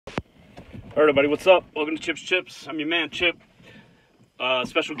Alright everybody, what's up? Welcome to Chips. I'm your man, Chip.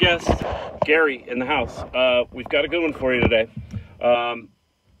 Special guest, Gary in the house. We've got a good one for you today. I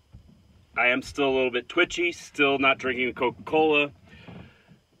am still a little bit twitchy, still not drinking the Coca-Cola.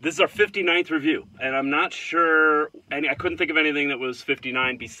 This is our 59th review, and I'm not sure, and I couldn't think of anything that was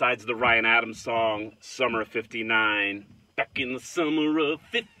 59 besides the Ryan Adams song, Summer of 59. Back in the summer of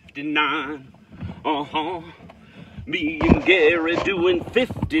 59. Me and Gary doing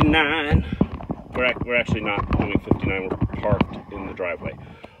 59. We're actually not doing 59, we're parked in the driveway.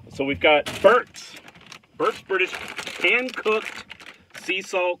 So we've got Burt's British hand-cooked sea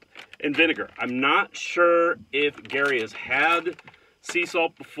salt and vinegar. I'm not sure if Gary has had sea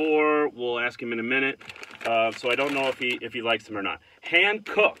salt before. We'll ask him in a minute. So I don't know if he likes them or not.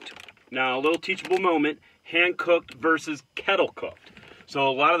 Hand-cooked. Now, a little teachable moment. Hand-cooked versus kettle-cooked. So a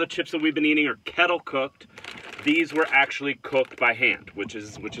lot of the chips that we've been eating are kettle-cooked. These were actually cooked by hand, which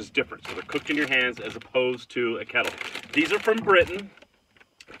is different. So they're cooked in your hands as opposed to a kettle. These are from Britain.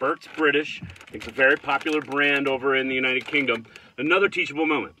 Burt's British. It's a very popular brand over in the United Kingdom. Another teachable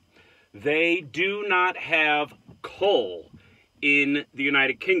moment. They do not have coal in the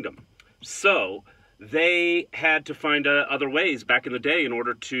United Kingdom. So they had to find other ways back in the day in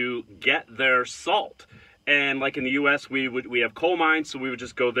order to get their salt. And like in the US, we have coal mines, so we would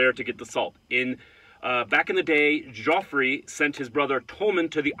just go there to get the salt. Back in the day, Joffrey sent his brother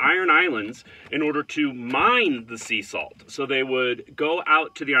Tommen to the Iron Islands in order to mine the sea salt. So they would go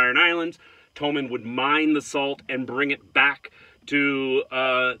out to the Iron Islands, Tommen would mine the salt and bring it back to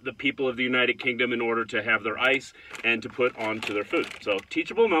the people of the United Kingdom in order to have their ice and to put onto their food. So,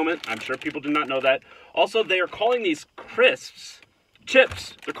 teachable moment. I'm sure people do not know that. Also, they are calling these crisps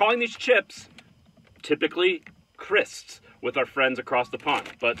chips. They're calling these chips typically crisps with our friends across the pond.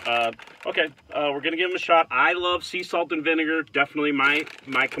 But, okay, we're going to give them a shot. I love sea salt and vinegar. Definitely my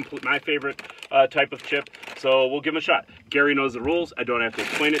favorite type of chip. So we'll give them a shot. Gary knows the rules. I don't have to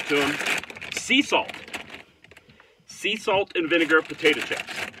explain it to him. Sea salt. Sea salt and vinegar potato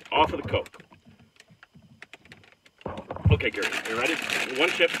chips. Off of the Coke. Okay, Gary, are you ready? One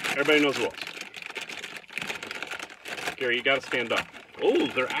chip. Everybody knows the rules. Gary, you got to stand up. Oh,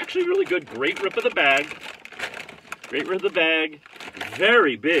 they're actually really good. Great rip of the bag. Great rid of the bag.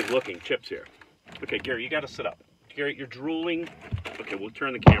 Very big looking chips here. Okay, Gary, you got to sit up. Gary, you're drooling. Okay, we'll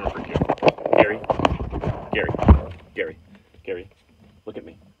turn the camera for Gary. Gary, look at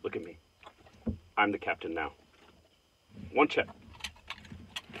me. Look at me. I'm the captain now. One chip.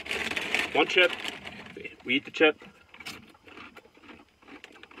 One chip. We eat the chip.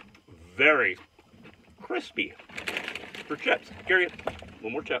 Very crispy for chips. Gary,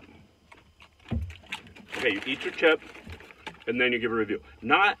 one more chip. Okay, you eat your chip, and then you give a review.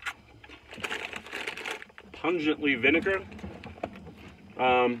 Not pungently vinegar,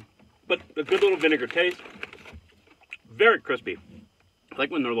 but a good little vinegar taste. Very crispy. I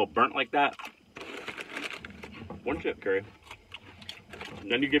like when they're a little burnt like that. One chip, Gary.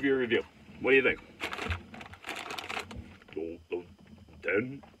 And then you give your review. What do you think?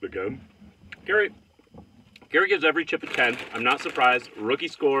 10 again. Gary gives every chip a 10. I'm not surprised. Rookie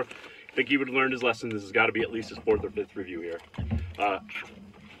score. I think he would have learned his lesson. This has got to be at least his 4th or 5th review here.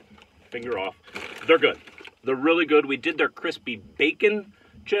 Finger off. They're good. They're really good. We did their crispy bacon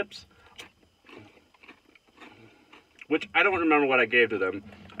chips, which I don't remember what I gave to them.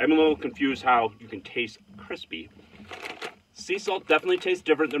 I'm a little confused how you can taste crispy. Sea salt definitely tastes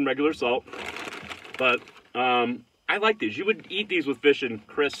different than regular salt, but I like these. You would eat these with fish and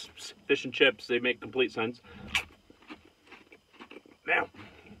crisps, fish and chips. They make complete sense. Man.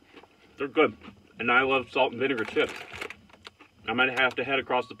 They're good, and I love salt and vinegar chips. I might have to head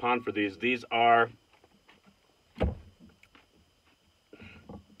across the pond for these. These are,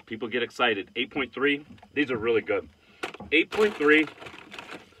 people get excited. 8.3, these are really good. 8.3,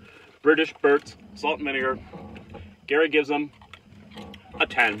 British Burt's salt and vinegar. Gary gives them a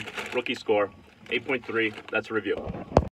 10, rookie score. 8.3, that's a review.